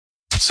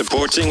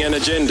Supporting an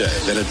agenda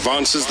that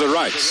advances the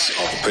rights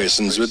of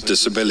persons with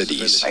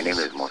disabilities. My name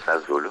is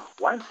Musa E Zulu.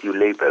 Once you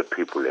label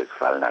people as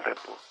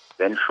vulnerable,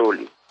 then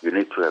surely you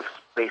need to have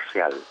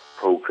special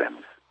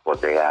programs for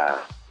their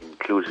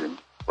inclusion,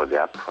 for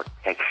their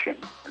protection,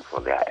 and for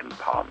their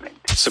empowerment.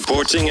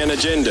 Supporting an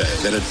agenda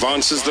that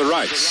advances the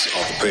rights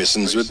of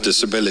persons with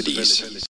disabilities.